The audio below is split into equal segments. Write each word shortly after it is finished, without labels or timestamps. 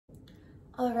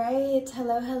All right,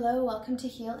 hello, welcome to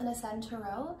Heal and Ascend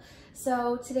Tarot.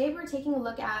 So today we're taking a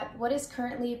look at what is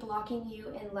currently blocking you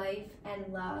in life and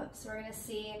love. So we're going to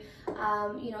see,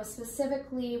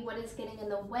 specifically what is getting in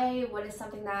the way, what is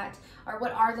something that, or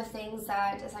what are the things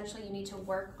that essentially you need to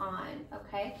work on,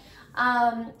 okay?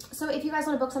 So if you guys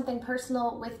want to book something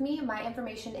personal with me, my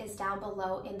information is down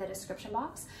below in the description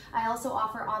box. I also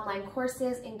offer online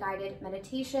courses and guided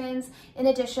meditations. In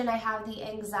addition, I have the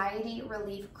Anxiety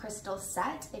Relief Crystal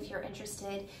Set if you're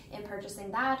interested in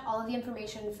purchasing that. All of the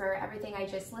information for everything I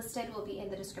just listed will be in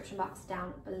the description box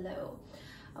down below.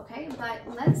 Okay, but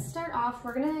let's start off.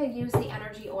 We're going to use the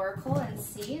Energy Oracle and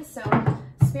see. So,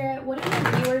 Spirit, what do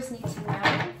your viewers need to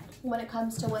know when it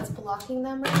comes to what's blocking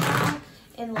them right now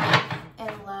in life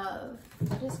and love?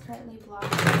 What is currently blocking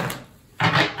you?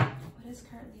 What is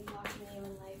currently blocking you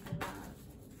in life and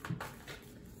love?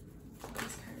 What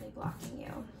is currently blocking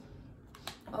you?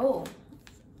 Oh,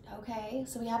 okay,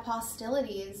 so we have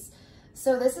hostilities.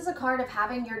 So this is a card of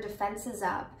having your defenses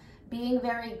up, being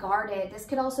very guarded. This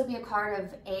could also be a card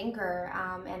of anger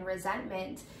and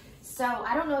resentment. So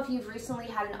I don't know if you've recently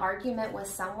had an argument with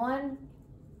someone,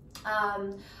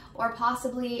 or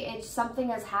possibly it's something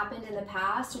has happened in the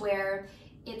past where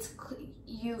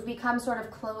you've become sort of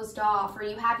closed off, or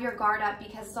you have your guard up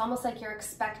because it's almost like you're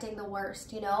expecting the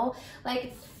worst, you know?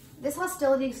 Like, this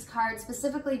hostilities card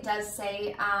specifically does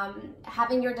say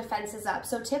having your defenses up.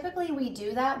 So typically we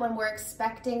do that when we're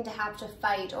expecting to have to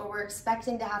fight, or we're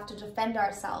expecting to have to defend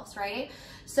ourselves, right?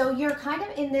 So you're kind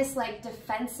of in this like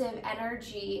defensive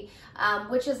energy,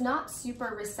 which is not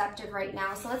super receptive right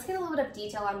now. So let's get a little bit of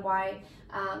detail on why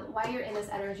you're in this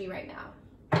energy right now.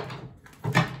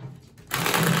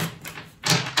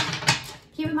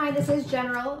 Keep in mind, this is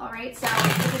general, all right? So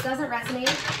if it doesn't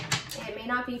resonate, it may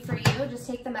not be for you. Just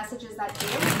take the messages that do,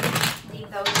 leave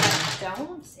those that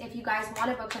don't. If you guys want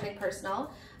to book something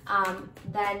personal,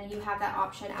 then you have that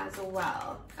option as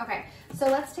well. Okay, so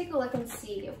let's take a look and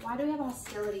see. Why do we have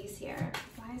hostilities here?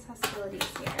 Why is hostilities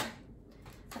here?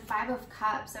 The Five of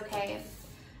Cups, okay.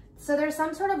 So there's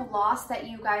some sort of loss that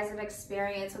you guys have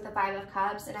experienced with the Five of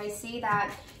Cups, and I see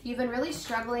that you've been really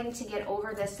struggling to get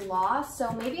over this loss.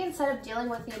 So maybe instead of dealing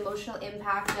with the emotional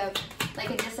impact of like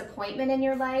a disappointment in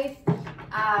your life,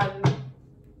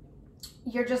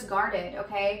 you're just guarded,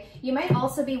 okay? You might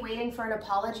also be waiting for an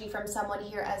apology from someone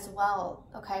here as well,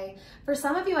 okay? For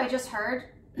some of you, I just heard,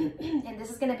 and this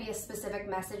is gonna be a specific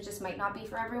message, this might not be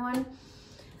for everyone,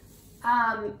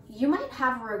 you might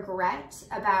have regret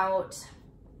about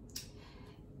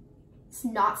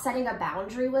not setting a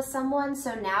boundary with someone.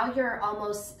 So now you're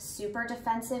almost super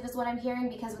defensive is what I'm hearing,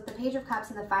 because with the Page of Cups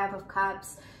and the Five of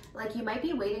Cups, like you might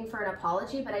be waiting for an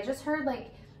apology, but I just heard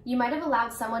like you might have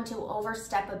allowed someone to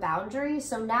overstep a boundary.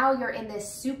 So now you're in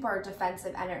this super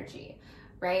defensive energy,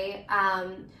 right?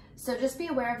 So just be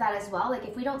aware of that as well. Like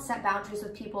if we don't set boundaries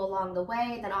with people along the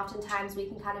way, then oftentimes we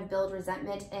can kind of build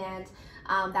resentment, and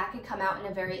that could come out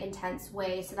in a very intense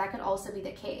way. So that could also be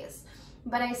the case.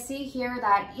 But I see here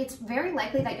that it's very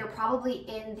likely that you're probably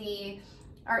in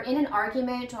an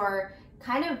argument, or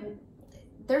kind of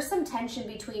there's some tension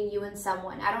between you and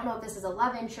someone. I don't know if this is a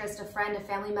love interest, a friend, a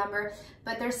family member,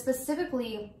 but there's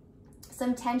specifically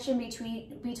some tension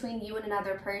between you and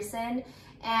another person,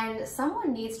 and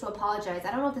someone needs to apologize.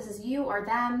 I don't know if this is you or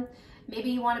them.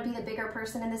 Maybe you want to be the bigger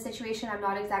person in this situation. I'm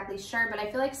not exactly sure, but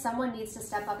I feel like someone needs to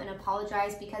step up and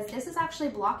apologize, because this is actually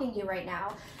blocking you right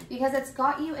now, because it's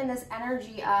got you in this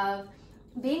energy of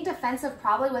being defensive,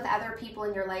 probably with other people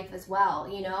in your life as well,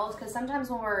 you know, because sometimes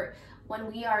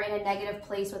when we are in a negative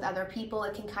place with other people,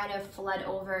 it can kind of flood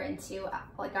over into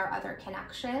like our other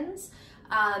connections.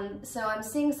 So I'm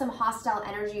seeing some hostile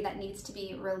energy that needs to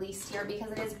be released here,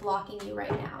 because it is blocking you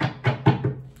right now.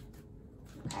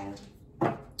 Okay.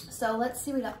 So let's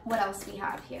see what else we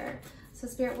have here. So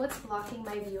Spirit, what's blocking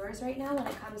my viewers right now when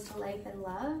it comes to life and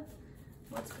love?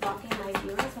 What's blocking my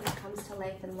viewers when it comes to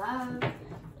life and love?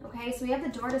 Okay, so we have the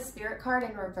Door to Spirit card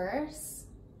in reverse,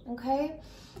 okay?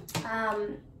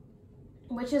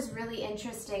 Which is really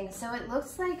interesting. So it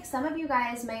looks like some of you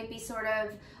guys might be sort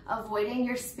of avoiding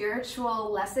your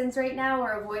spiritual lessons right now,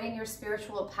 or avoiding your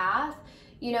spiritual path.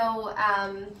 You know,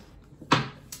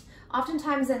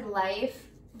 oftentimes in life,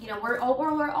 you know, we're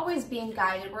always being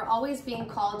guided. We're always being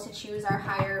called to choose our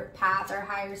higher path, our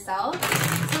higher self.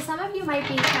 So some of you might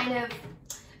be kind of,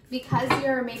 because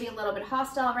you're maybe a little bit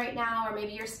hostile right now, or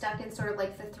maybe you're stuck in sort of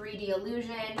like the 3D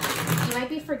illusion, you might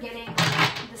be forgetting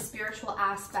the spiritual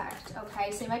aspect,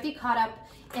 okay? So you might be caught up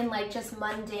in like just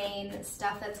mundane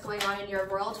stuff that's going on in your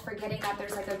world, forgetting that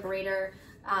there's like a greater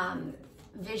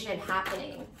vision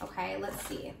happening. Okay, let's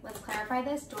see. Let's clarify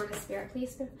this. Door to Spirit,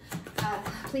 please.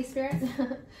 Please, Spirit.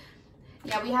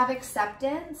 Yeah, we have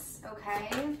acceptance.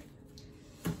 Okay.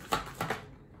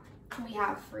 We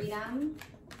have freedom.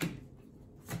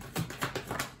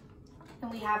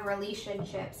 And we have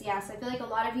relationships. Yes, I feel like a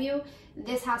lot of you,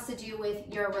 this has to do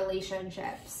with your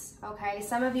relationships. Okay,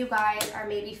 some of you guys are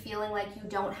maybe feeling like you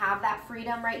don't have that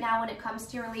freedom right now when it comes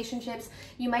to your relationships.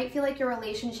 You might feel like your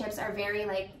relationships are very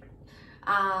like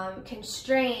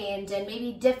constrained and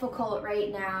maybe difficult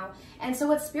right now. And so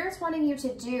what Spirit's wanting you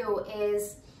to do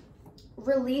is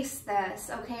release this,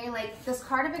 okay? Like this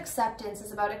card of acceptance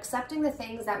is about accepting the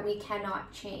things that we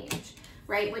cannot change,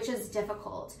 right? Which is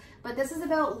difficult. But this is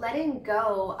about letting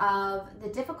go of the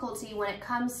difficulty when it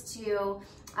comes to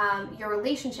your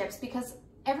relationships, because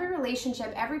every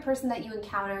relationship, every person that you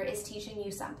encounter is teaching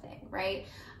you something, right?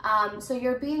 So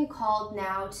you're being called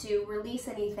now to release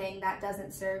anything that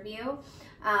doesn't serve you,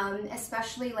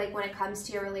 especially like when it comes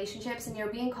to your relationships, and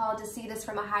you're being called to see this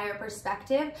from a higher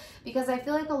perspective, because I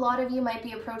feel like a lot of you might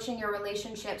be approaching your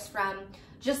relationships from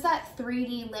just that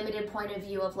 3D limited point of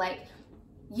view of like,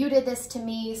 you did this to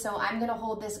me, so I'm gonna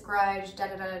hold this grudge, da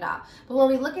da da da da. But when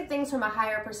we look at things from a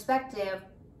higher perspective,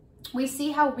 we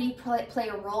see how we play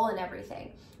a role in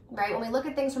everything, right? When we look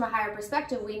at things from a higher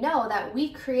perspective, we know that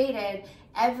we created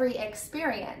every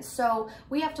experience. So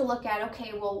we have to look at,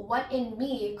 okay, well, what in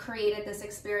me created this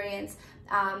experience,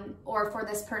 or for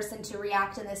this person to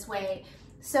react in this way?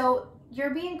 So you're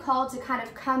being called to kind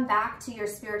of come back to your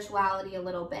spirituality a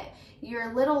little bit.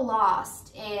 You're a little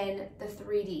lost in the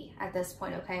 3D at this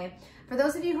point, okay? For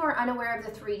those of you who are unaware of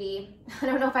the 3D, I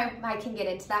don't know if I can get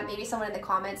into that. Maybe someone in the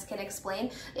comments can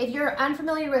explain. If you're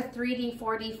unfamiliar with 3D,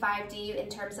 4D, 5D in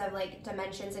terms of like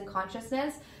dimensions and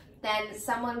consciousness, then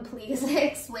someone please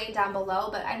explain down below.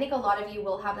 But I think a lot of you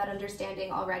will have that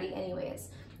understanding already anyways,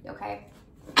 okay?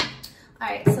 All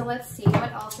right, so let's see.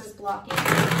 What else is blocking you?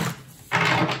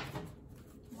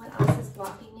 What else is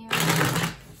blocking you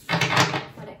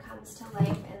when it comes to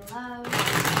life and love?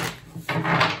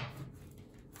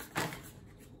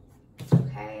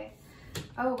 Okay.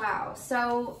 Oh, wow.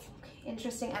 So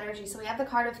interesting energy. So we have the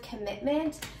card of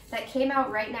commitment that came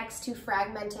out right next to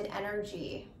fragmented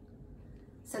energy.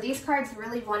 So these cards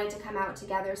really wanted to come out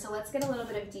together. So let's get a little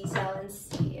bit of detail and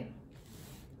see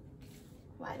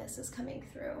why this is coming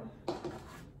through.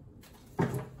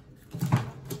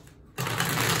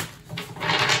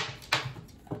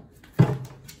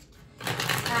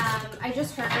 I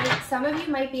just heard some of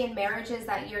you might be in marriages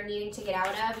that you're needing to get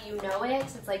out of. You know it.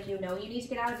 It's like you know you need to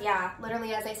get out of. Yeah,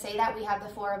 literally as I say that, we have the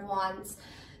Four of Wands.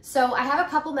 So I have a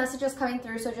couple messages coming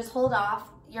through, so just hold off.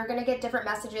 You're going to get different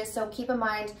messages, so keep in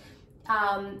mind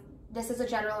this is a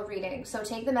general reading. So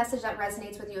take the message that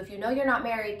resonates with you. If you know you're not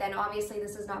married, then obviously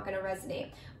this is not going to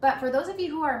resonate. But for those of you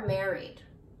who are married,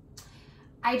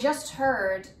 I just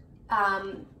heard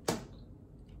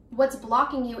what's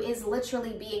blocking you is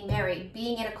literally being married,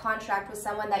 being in a contract with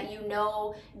someone that you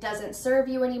know doesn't serve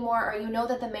you anymore, or you know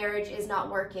that the marriage is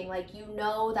not working. Like you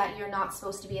know that you're not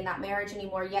supposed to be in that marriage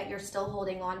anymore, yet you're still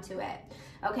holding on to it.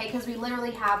 Okay, because we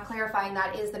literally have clarifying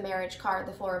that is the marriage card,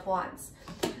 the Four of Wands.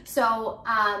 So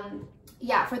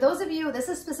yeah, for those of you, this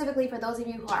is specifically for those of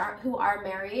you who are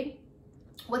married.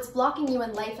 What's blocking you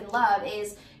in life and love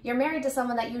is you're married to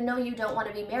someone that you know you don't want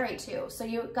to be married to. So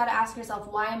you got to ask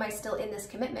yourself, why am I still in this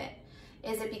commitment?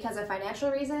 Is it because of financial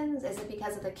reasons? Is it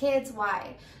because of the kids?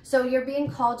 Why? So you're being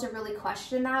called to really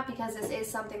question that, because this is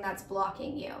something that's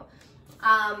blocking you.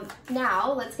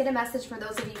 Now, let's get a message for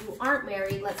those of you who aren't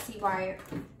married. Let's see why.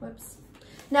 Whoops.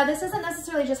 Now, this doesn't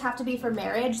necessarily just have to be for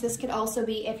marriage. This could also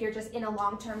be if you're just in a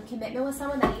long-term commitment with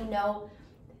someone that you know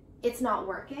it's not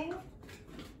working.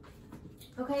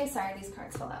 Okay, sorry, these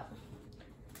cards fell out.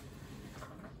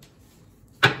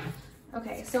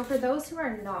 Okay, so for those who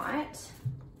are not,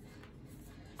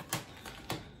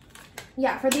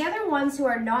 yeah, for the other ones who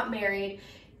are not married,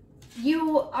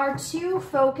 you are too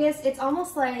focused. It's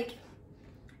almost like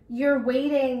you're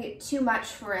waiting too much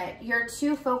for it. You're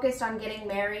too focused on getting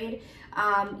married.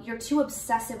 You're too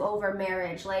obsessive over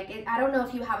marriage. Like, I don't know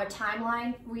if you have a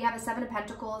timeline. We have the Seven of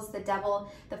Pentacles, the Devil,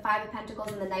 the Five of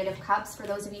Pentacles, and the Knight of Cups for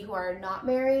those of you who are not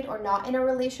married or not in a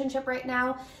relationship right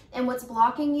now. And what's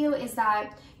blocking you is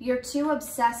that you're too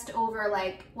obsessed over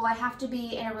like, well, I have to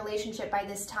be in a relationship by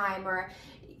this time, or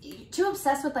too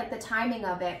obsessed with like the timing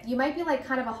of it. You might be like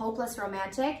kind of a hopeless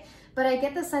romantic, but I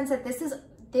get the sense that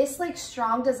this like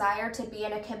strong desire to be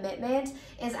in a commitment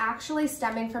is actually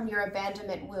stemming from your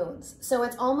abandonment wounds. So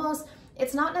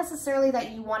it's not necessarily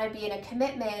that you want to be in a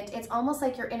commitment. It's almost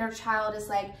like your inner child is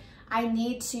like, I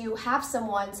need to have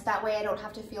someone so that way I don't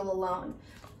have to feel alone.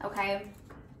 Okay.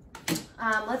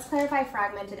 Let's clarify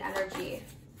fragmented energy.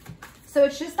 So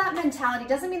it's just that mentality. It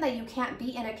doesn't mean that you can't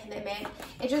be in a commitment.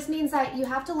 It just means that you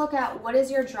have to look at what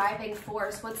is your driving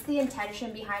force? What's the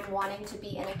intention behind wanting to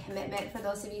be in a commitment for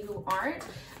those of you who aren't?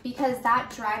 Because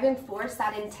that driving force,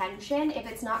 that intention, if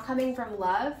it's not coming from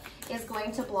love, is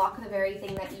going to block the very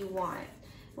thing that you want.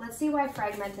 Let's see why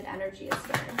fragmented energy is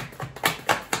here.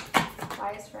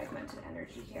 Why is fragmented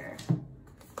energy here?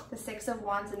 The Six of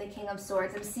Wands and the King of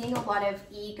Swords. I'm seeing a lot of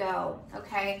ego,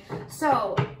 okay?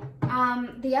 So,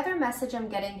 the other message I'm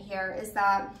getting here is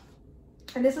that,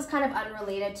 and this is kind of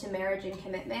unrelated to marriage and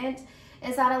commitment,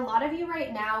 is that a lot of you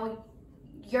right now,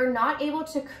 you're not able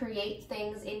to create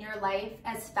things in your life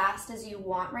as fast as you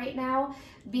want right now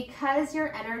because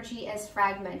your energy is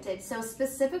fragmented. So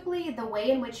specifically, the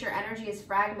way in which your energy is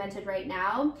fragmented right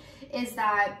now is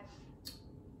that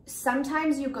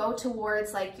sometimes you go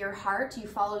towards like your heart, you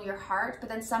follow your heart, but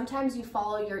then sometimes you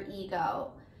follow your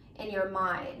ego in your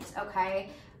mind, okay?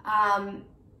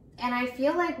 And I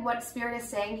feel like what Spirit is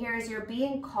saying here is you're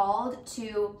being called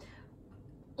to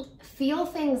feel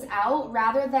things out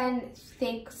rather than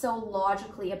think so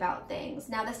logically about things.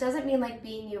 Now, this doesn't mean like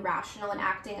being irrational and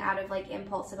acting out of like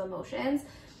impulsive emotions,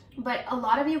 but a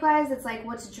lot of you guys, it's like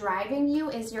what's driving you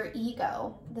is your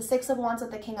ego. The Six of Wands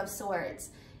with the King of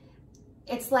Swords.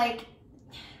 It's like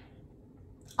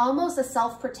almost a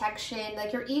self-protection,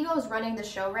 like your ego is running the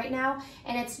show right now,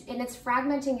 and it's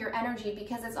fragmenting your energy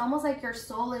because it's almost like your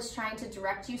soul is trying to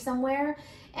direct you somewhere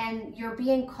and you're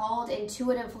being called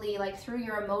intuitively, like through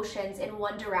your emotions in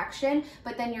one direction,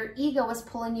 but then your ego is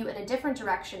pulling you in a different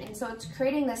direction. And so it's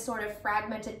creating this sort of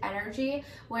fragmented energy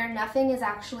where nothing is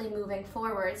actually moving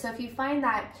forward. So if you find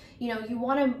that, you know, you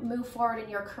want to move forward in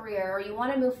your career, or you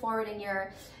want to move forward in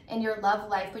your love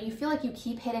life, but you feel like you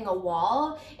keep hitting a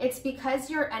wall, it's because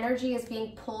your energy is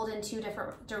being pulled in two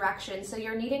different directions. So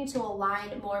you're needing to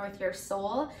align more with your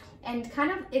soul, and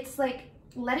kind of, it's like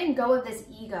letting go of this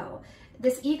ego.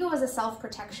 This ego is a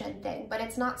self-protection thing, but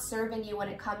it's not serving you when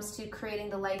it comes to creating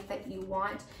the life that you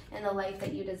want and the life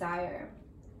that you desire,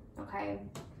 okay?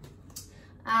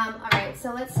 All right,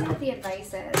 so let's see what the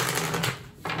advice is.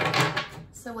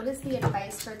 So what is the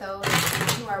advice for those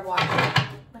who are watching?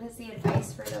 What is the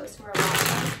advice for those who are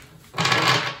watching?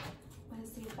 What is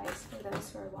the advice for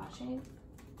those who are watching?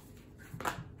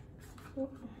 Ooh,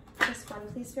 this one,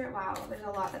 please, Spirit. Wow, there's a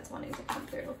lot that's wanting to come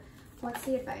through. What's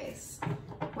the advice?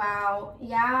 Wow,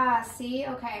 yeah, see,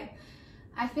 okay.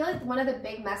 I feel like one of the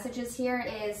big messages here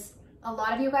is a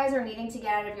lot of you guys are needing to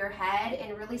get out of your head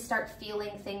and really start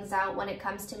feeling things out when it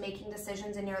comes to making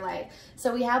decisions in your life.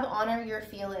 So we have honor your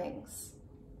feelings.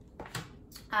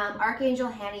 Archangel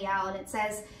Haniel, and it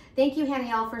says, thank you,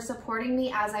 Haniel, for supporting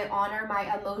me as I honor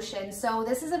my emotions. So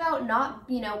this is about not,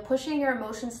 you know, pushing your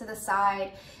emotions to the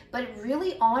side, but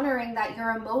really honoring that your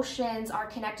emotions are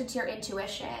connected to your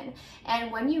intuition. And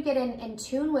when you get in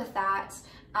tune with that,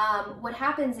 what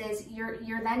happens is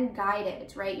you're then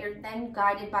guided, right? You're then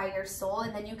guided by your soul,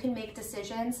 and then you can make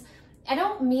decisions. I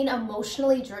don't mean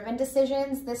emotionally driven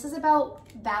decisions. This is about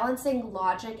balancing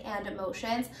logic and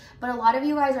emotions, but a lot of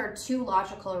you guys are too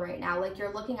logical right now. Like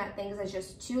you're looking at things as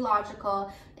just too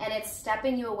logical, and it's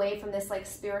stepping you away from this like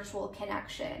spiritual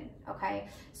connection, okay?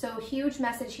 So huge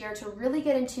message here to really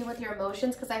get in tune with your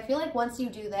emotions, because I feel like once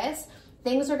you do this,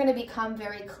 things are going to become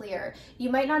very clear. You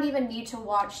might not even need to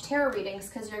watch tarot readings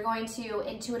because you're going to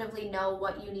intuitively know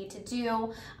what you need to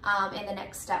do in the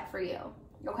next step for you,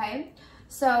 okay?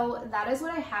 So that is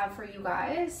what I have for you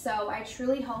guys. So I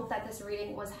truly hope that this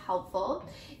reading was helpful.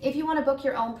 If you want to book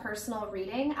your own personal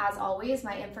reading, as always,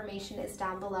 my information is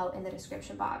down below in the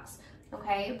description box.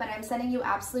 Okay, but I'm sending you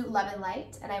absolute love and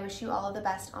light, and I wish you all of the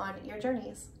best on your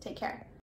journeys. Take care.